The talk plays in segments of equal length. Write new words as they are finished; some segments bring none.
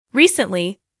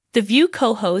Recently, The View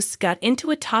co-hosts got into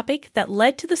a topic that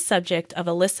led to the subject of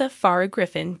Alyssa Farah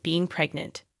Griffin being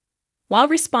pregnant. While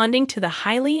responding to the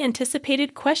highly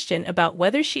anticipated question about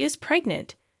whether she is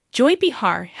pregnant, Joy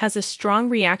Behar has a strong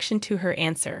reaction to her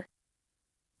answer.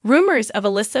 Rumors of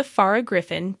Alyssa Farah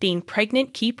Griffin being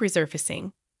pregnant keep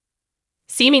resurfacing.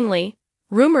 Seemingly,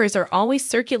 rumors are always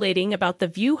circulating about The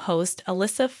View host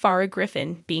Alyssa Farah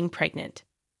Griffin being pregnant.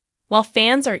 While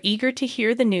fans are eager to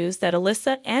hear the news that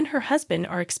Alyssa and her husband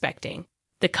are expecting,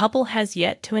 the couple has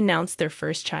yet to announce their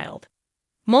first child.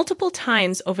 Multiple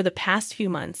times over the past few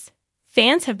months,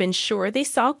 fans have been sure they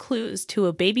saw clues to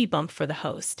a baby bump for the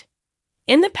host.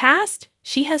 In the past,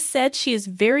 she has said she is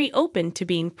very open to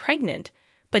being pregnant,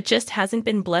 but just hasn't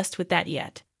been blessed with that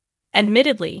yet.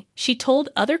 Admittedly, she told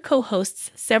other co-hosts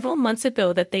several months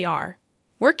ago that they are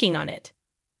working on it.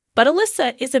 But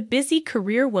Alyssa is a busy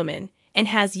career woman and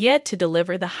has yet to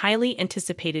deliver the highly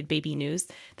anticipated baby news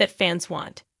that fans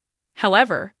want.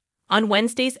 However, on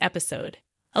Wednesday's episode,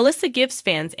 Alyssa gives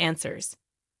fans answers.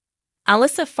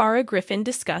 Alyssa Farah Griffin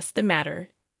discussed the matter.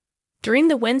 During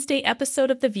the Wednesday episode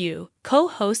of The View,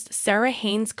 co-host Sarah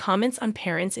Haynes comments on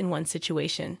parents in one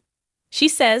situation. She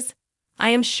says,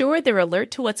 "I am sure they're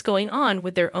alert to what's going on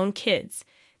with their own kids."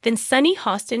 Then Sunny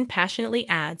Hostin passionately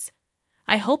adds,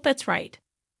 "I hope that's right.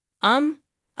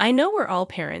 I know we're all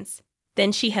parents."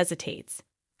 Then she hesitates.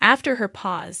 After her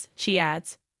pause, she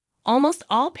adds, "Almost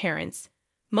all parents,"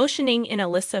 motioning in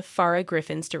Alyssa Farah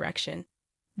Griffin's direction.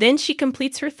 Then she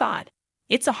completes her thought,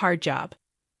 "It's a hard job."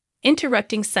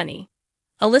 Interrupting Sunny,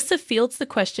 Alyssa fields the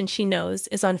question she knows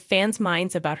is on fans'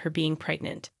 minds about her being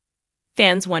pregnant.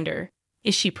 Fans wonder,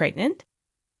 is she pregnant?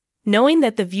 Knowing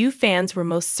that The View fans were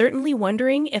most certainly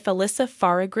wondering if Alyssa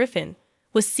Farah Griffin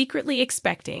was secretly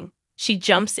expecting, she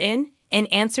jumps in and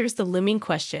answers the looming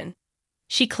question.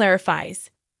 She clarifies,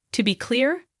 "To be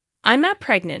clear, I'm not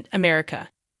pregnant,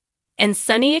 America." And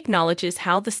Sunny acknowledges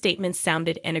how the statement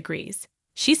sounded and agrees.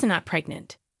 She's not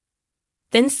pregnant.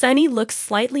 Then Sunny looks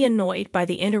slightly annoyed by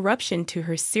the interruption to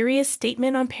her serious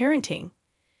statement on parenting.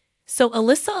 So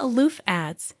Alyssa aloof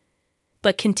adds,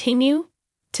 "But continue,"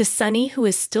 to Sunny, who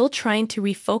is still trying to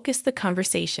refocus the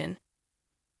conversation.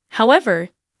 However,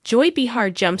 Joy Behar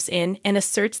jumps in and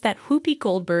asserts that Whoopi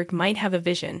Goldberg might have a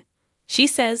vision. She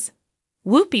says,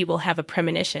 "Whoopi will have a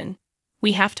premonition.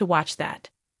 We have to watch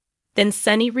that." Then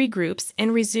Sunny regroups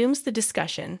and resumes the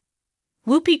discussion.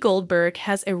 Whoopi Goldberg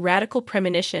has a radical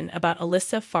premonition about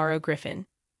Alyssa Farah Griffin.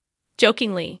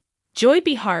 Jokingly, Joy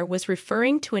Behar was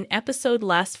referring to an episode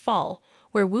last fall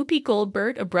where Whoopi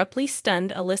Goldberg abruptly stunned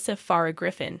Alyssa Farah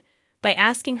Griffin by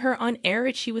asking her on air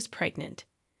if she was pregnant.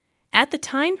 At the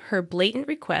time, her blatant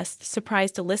request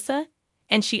surprised Alyssa,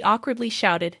 and she awkwardly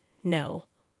shouted, "No.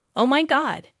 Oh my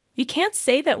God, you can't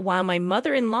say that while my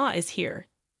mother-in-law is here.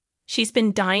 She's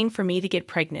been dying for me to get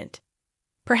pregnant."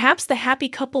 Perhaps the happy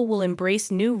couple will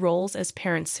embrace new roles as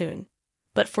parents soon.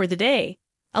 But for the day,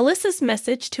 Alyssa's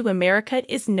message to America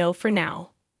is no for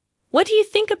now. What do you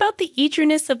think about the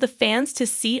eagerness of the fans to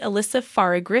see Alyssa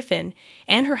Farah Griffin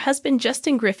and her husband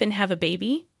Justin Griffin have a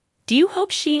baby? Do you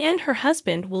hope she and her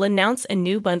husband will announce a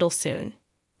new bundle soon?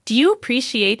 Do you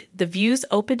appreciate The View's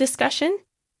open discussion?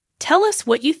 Tell us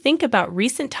what you think about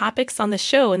recent topics on the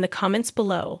show in the comments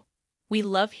below. We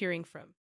love hearing from you.